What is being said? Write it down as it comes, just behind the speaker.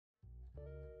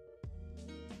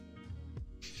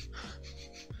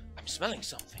smelling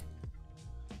something.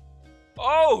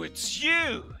 Oh, it's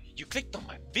you! You clicked on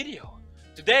my video.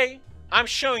 Today, I'm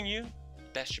showing you the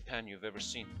best Japan you've ever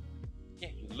seen. Yeah,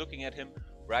 you're looking at him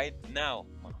right now.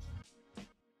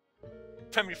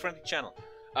 Family-friendly channel.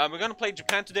 We're gonna play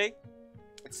Japan today.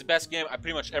 It's the best game I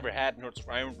pretty much ever had in Hearts of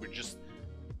Iron. We're just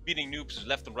beating noobs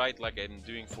left and right like I've been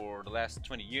doing for the last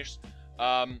 20 years.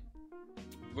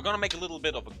 We're gonna make a little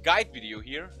bit of a guide video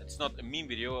here. It's not a meme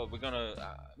video. We're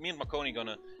gonna, me and Makoni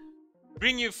gonna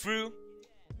bring you through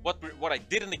what I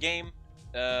did in the game.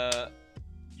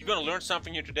 You're gonna learn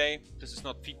something here today. This is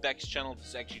not Feedback's channel. This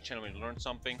is actually a channel where you learn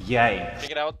something. Yay!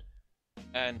 Check it out.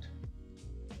 And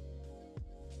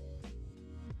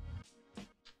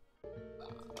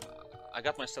I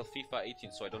got myself FIFA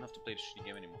 18, so I don't have to play the shitty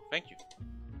game anymore. Thank you.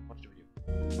 Watch the video.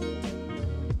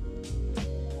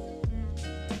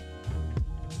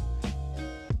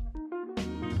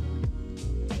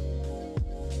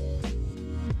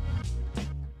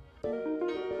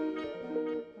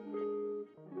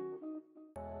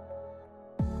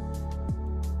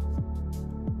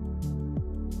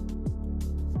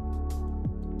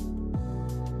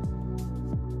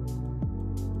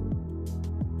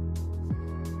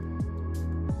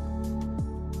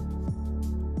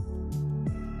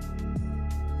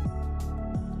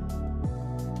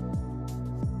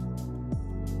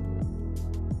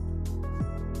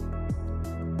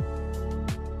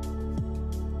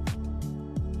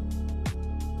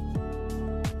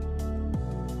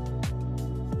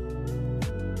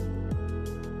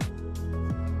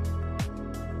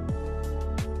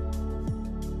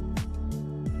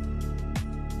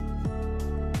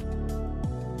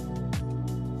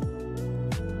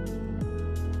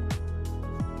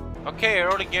 Okay,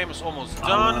 early game is almost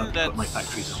done.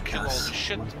 Let's kill all the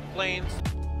shit planes.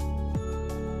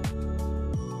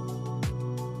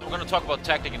 We're gonna talk about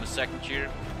tactic in a second here.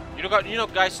 You know,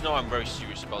 guys know I'm very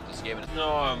serious about this game.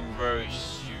 Nom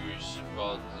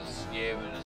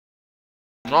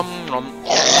nom.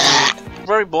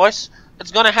 Worry, boys.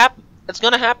 It's gonna happen. It's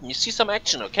gonna happen. You see some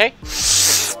action, okay?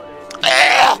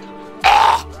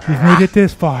 You've made it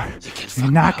this far.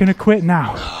 You're not gonna quit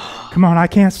now. Come on, I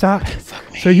can't stop.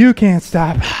 So you can't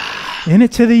stop. In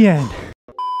it to the end.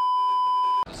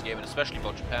 This game, and especially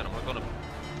about Japan, I'm not gonna.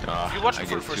 If you watch me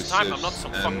for the first time, I'm not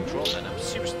some fucking troll, man. I'm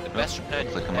seriously the best Japan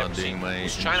you've ever seen.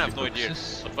 Who's China? I have no idea.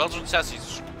 But Belgium says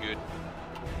he's good.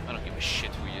 I don't give a shit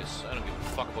who he is. I don't give a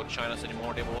fuck about China's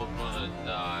anymore. They're all gonna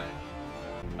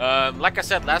die. Like I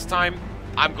said last time,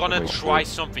 I'm gonna try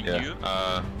something new.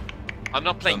 I'm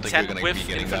not playing 10 with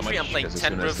infantry, I'm playing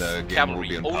 10 with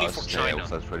cavalry, only for China.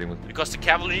 Because the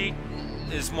cavalry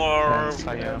is more,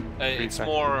 it's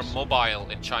more mobile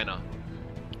in China.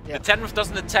 The 10 with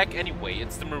doesn't attack anyway,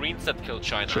 it's the marines that kill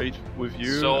China. Trade with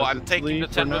you so I'm taking the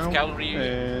 10 with cavalry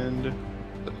and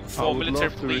for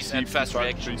military police and fast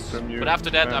reactions. But after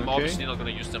that, I'm obviously not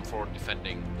going to use them for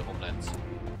defending the homelands.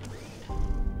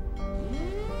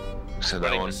 So that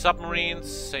running one. The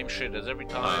submarines, same shit as every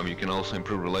time. You can also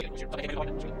improve relations.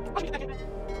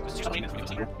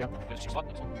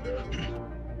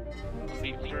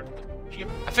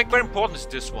 I think very important is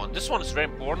this one. This one is very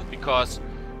important because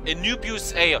a noob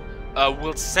USA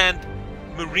will send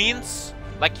marines,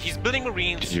 like he's building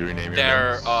marines,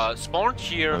 they're spawned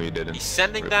here, he's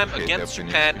sending them against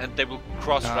Japan and they will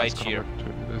cross right here.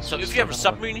 So if you have a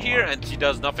submarine here and he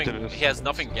does nothing, he has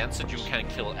nothing against it, you can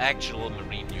kill actual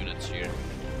marine units here.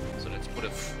 So let's put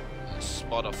a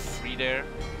spot of 3 there.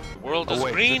 The world is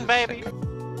green, baby!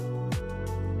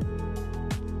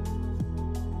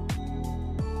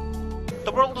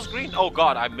 The world is green! Oh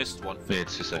god, I missed one thing.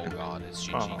 It's a second. Oh god, it's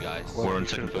GG, guys. We're on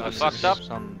second. I fucked up.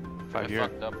 I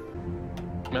fucked up.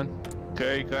 Man.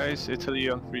 Okay, guys, Italy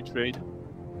on free trade.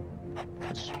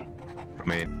 For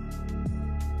me.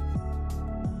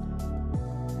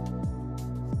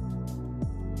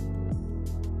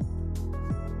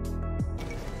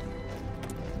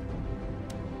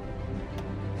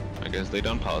 I guess they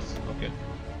don't pass. Okay.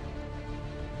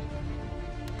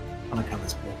 On account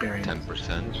this Bulgarian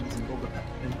 10%.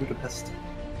 in Budapest.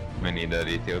 We need that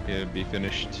Ethiopia be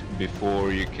finished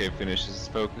before UK finishes its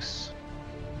focus.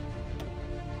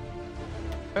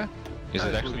 Is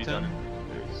it actually done?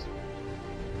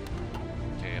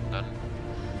 Okay, I'm done.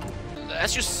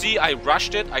 As you see, I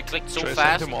rushed it. I clicked so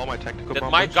fast that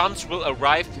my guns will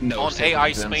arrive on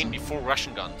AI Spain before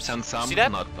Russian guns. See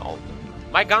that? Not all.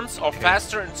 My guns are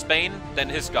faster in Spain than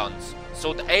his guns.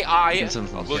 So the AI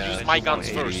will use my guns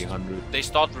first. They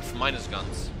start with minus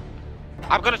guns.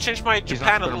 I'm gonna change my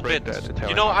Japan a little bit.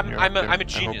 You know, I'm a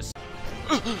genius.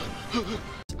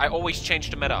 I always change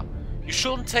the meta. You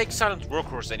shouldn't take silent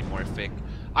workhorse anymore, I think.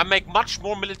 I make much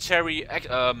more military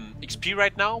XP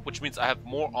right now, which means I have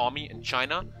more army in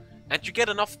China. And you get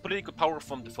enough political power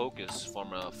from the focus,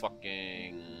 from a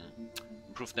fucking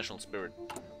improved national spirit.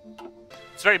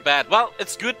 It's very bad. Well,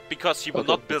 it's good because he will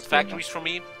not build factories for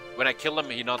me. When I kill him,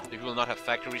 he will not have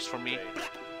factories for me.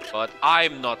 But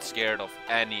I'm not scared of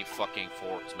any fucking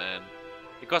forts, man.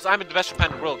 Because I'm in the best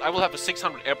Japan in the world. I will have a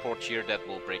 600 airport here that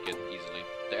will break it easily.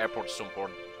 The airport is so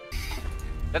important.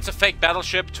 That's a fake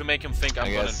battleship to make him think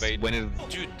I'm gonna invade.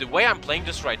 Dude, the way I'm playing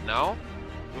this right now,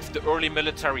 with the early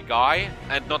military guy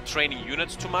and not training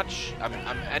units too much, I'm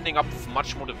ending up with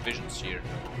much more divisions here.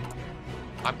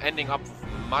 I'm ending up with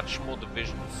much more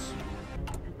divisions.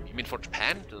 You mean for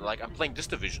Japan? Like, I'm playing this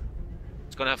division.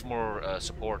 It's gonna have more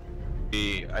support.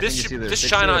 This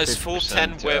China is full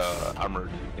 10 with armored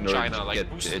China, like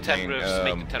boost 10 rifts,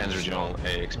 make the 10 regional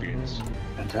experience.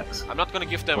 I'm not gonna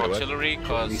give them artillery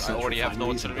because I already have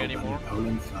no artillery anymore.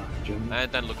 And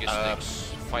then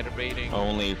logistics, fighter baiting.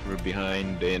 Only if we're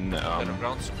behind in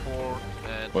ground support.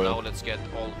 And now let's get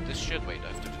all of this shit. Wait, I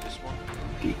have to do this one.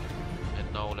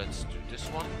 And now let's do this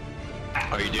one.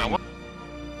 How are you doing?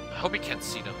 I hope you can't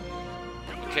see them.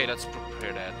 Okay, let's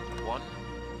prepare that. One.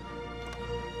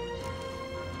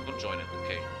 Don't join it,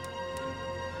 okay.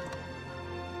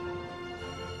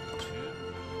 2.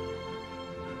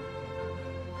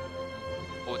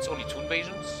 Oh, it's only 2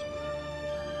 invasions?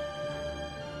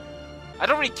 I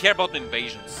don't really care about the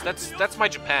invasions. That's my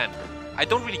Japan. I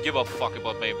don't really give a fuck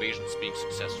about my invasions being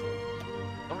successful.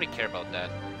 I don't really care about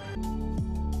that.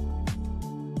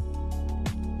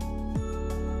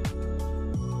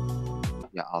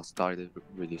 Yeah, I'll start it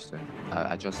really soon.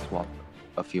 I just want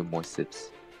a few more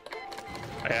sips.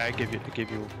 I give you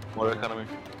More economy.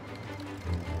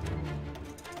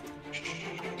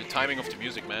 The timing of the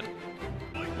music, man.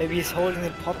 Maybe he's holding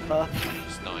the popper.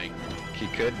 He's dying. He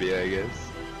could be, I guess.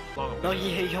 No,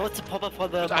 he holds the popper for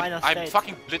the minor I'm states.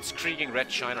 fucking blitzkrieging Red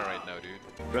China right now, dude.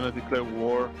 I'm gonna declare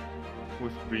war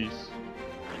with Greece.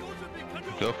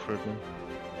 Go for it, man.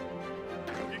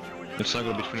 It's not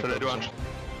gonna be 25.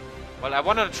 Well, I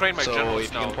wanted to train my generals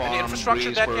if you now. can Any infrastructure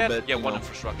Greece dead for a yet? bit, Yeah, you one know,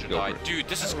 infrastructure go for died. it. Dude,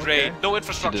 this is great. No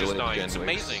infrastructure is delay dying. again, It's Wix.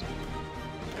 amazing.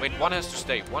 Wait, one has to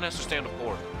stay. One has to stay on the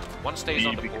port. One stays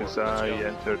on the port. Because Let's I go.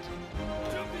 entered.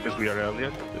 Because we are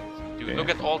earlier. Dude, look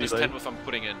at all this 10 with I'm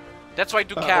putting in. That's why I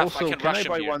do calf. Also, I can rush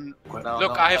him buy here. one?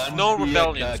 Look, I have no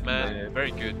rebellions, attack, man.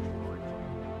 Very good.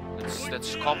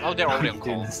 Let's calm. Oh, they're already on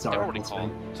calm. They're already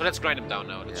calm. So let's grind them down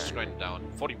now. Let's just grind them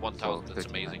down. 41,000. That's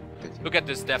amazing. Look at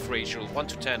this death ratio. 1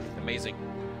 to 10. Amazing.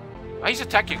 He's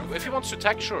attacking. If he wants to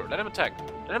attack, sure. Let him attack.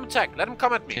 Let him attack. Let him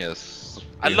come at me. Yes.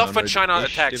 I love when China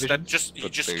 300-ish attacks. That divisions, he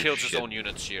but just they're kills his shit. own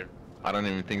units here. I don't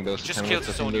even think those Just kills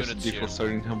his own units here. default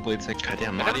starting templates. Like,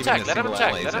 goddamn, Let not him even attack. a Let him single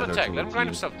attack. ally Let is him under attack. Let him to grind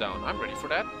use. himself down. I'm ready for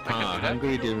that. I can do that.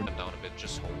 Hungry dude. Him down a bit.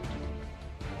 Just hold.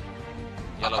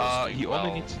 Yellow is doing He well.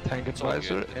 only needs a tank It's all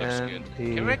advisor good. It looks and good. a...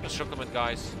 Can we make a circlement,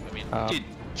 guys? I mean, Dude,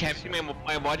 can't you see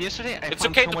my mod yesterday? I it's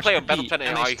found okay so to much play on XP, Battle.net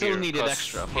and I AI still here needed because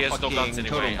extra for he has no guns fucking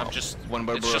anyway. total I'm just, one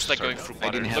it's just like going Barbarossa through start.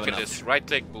 I didn't fire. have Look at enough. this. Right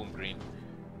click, boom, green.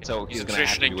 So He's he's gonna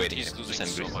have to be attritioning, waiting he's here losing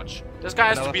to so send much. This guy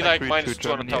has to Another be like factory minus to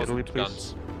Germany, 200,000 Italy, please.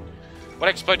 guns. What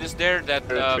exploit is there that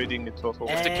trading it's also...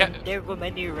 if the And there were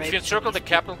many if raids you encircle the in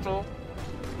capital,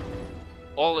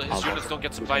 all his units don't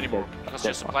get supply anymore because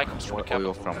your supply comes from the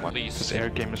capital. Police. This air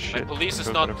game is My shit. police is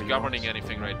Does not whatever he governing wants.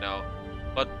 anything right now.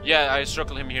 But yeah, I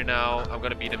circle him here now. I'm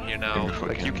gonna beat him here now.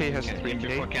 Like UK has before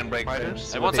 3K can break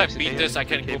fighters. And once I UK beat has this, I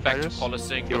can 3K go back to fighters.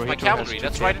 policing with Hirohito my has cavalry. 2K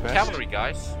That's right, best. cavalry,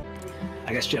 guys.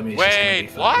 I guess Germany's Wait,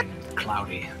 just gonna be what? fucking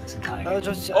cloudy. This entire Oh, game.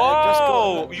 just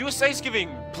Oh, go. USA's giving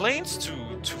planes to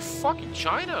fucking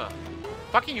China.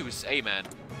 Fucking USA, man.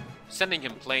 Sending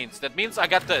him planes. That means I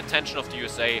got the attention of the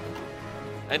USA.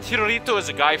 And Hirohito is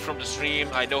a guy from the stream.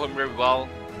 I know him very well.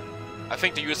 I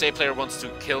think the USA player wants to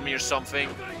kill me or something.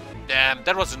 Damn,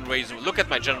 that wasn't reasonable. Look at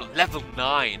my general. Level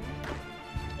 9.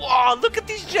 Wow, look at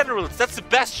these generals. That's the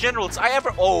best generals I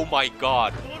ever... Oh my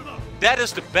god. That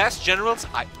is the best generals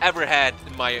I ever had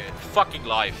in my fucking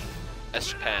life as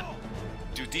Japan.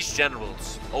 Dude, these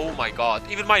generals. Oh my god.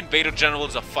 Even my invader general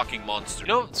is a fucking monster. You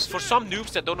know, for some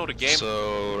noobs that don't know the game,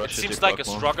 So it Russia seems took like a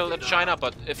Pokemon. struggle at China,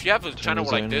 but if you have a China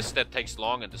war like Design. this that takes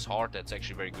long and is hard, that's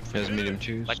actually very good for He has you. medium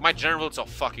twos. Like, my generals are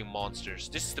fucking monsters.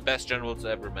 This is the best generals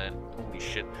ever, man. Holy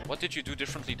shit. What did you do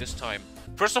differently this time?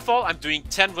 First of all, I'm doing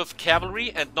 10 with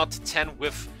cavalry and not 10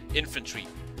 with infantry.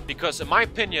 Because in my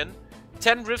opinion,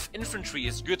 10 with infantry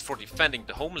is good for defending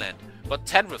the homeland. But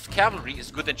 10 with cavalry is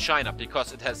good in China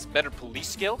because it has better police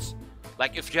skills.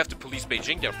 Like, if you have to police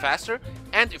Beijing, they're faster.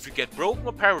 And if you get broken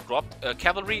or para-dropped,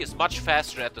 cavalry is much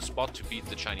faster at the spot to beat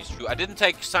the Chinese troops. I didn't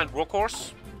take signed war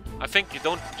course. I think you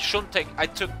shouldn't take...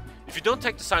 You If you don't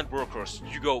take the signed workers,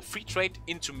 you go free trade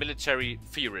into military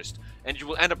theorist, and you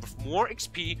will end up with more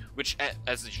XP, which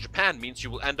as Japan means you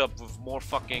will end up with more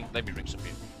fucking... Let me drink some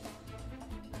beer.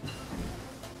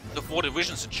 The 4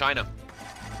 divisions in China.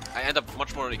 I end up with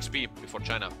much more XP before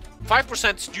China.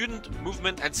 5% student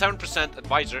movement and 7%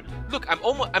 advisor. Look, I'm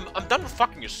done with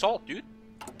fucking assault, dude.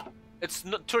 It's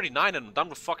 39 and I'm done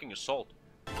with fucking assault.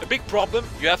 A big problem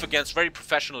you have against very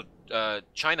professional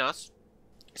Chinas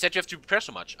is that you have to repair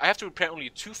so much. I have to repair only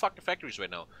 2 fucking factories right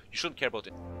now. You shouldn't care about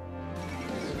it.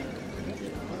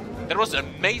 That was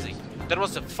amazing. That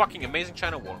was a fucking amazing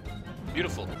China war.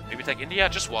 Beautiful. Maybe take India?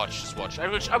 Just watch, just watch. I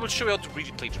will show you how to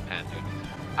really play Japan, dude.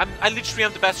 I literally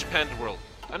am the best Japan in the world.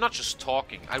 I'm not just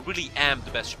talking. I really am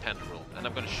the best Japan in the world. And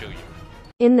I'm gonna show you.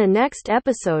 In the next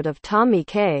episode of Tommy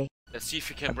K. Let's see if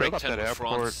we can break 10 with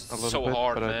France. It's so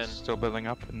hard, man. Still building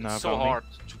up in it's so hard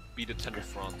to beat a 10 with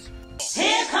France.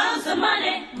 Here comes the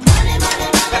money. Money,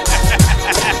 money, money.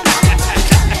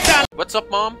 What's up,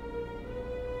 Mom?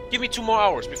 Give me 2 more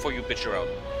hours before you bitch her out.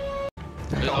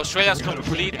 Australia's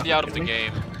completely out of the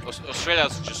game.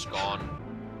 Australia's just gone.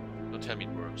 Don't tell me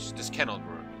it works. This cannot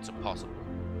work. It's impossible.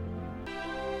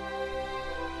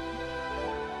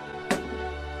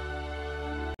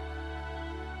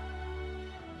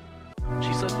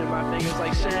 She slipped through my fingers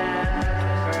like sand.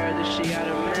 Heard that she got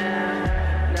a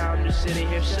man. Now I'm just sitting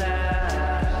here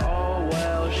sad. Oh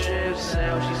well, ship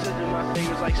sail. She slipped through my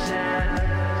fingers like sand.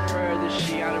 Heard that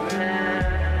she got a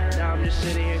man. Now I'm just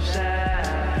sitting here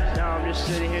sad. Now I'm just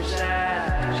sitting here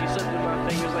sad. She slipped through my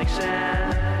fingers like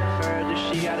sand. Heard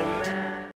that she got a man.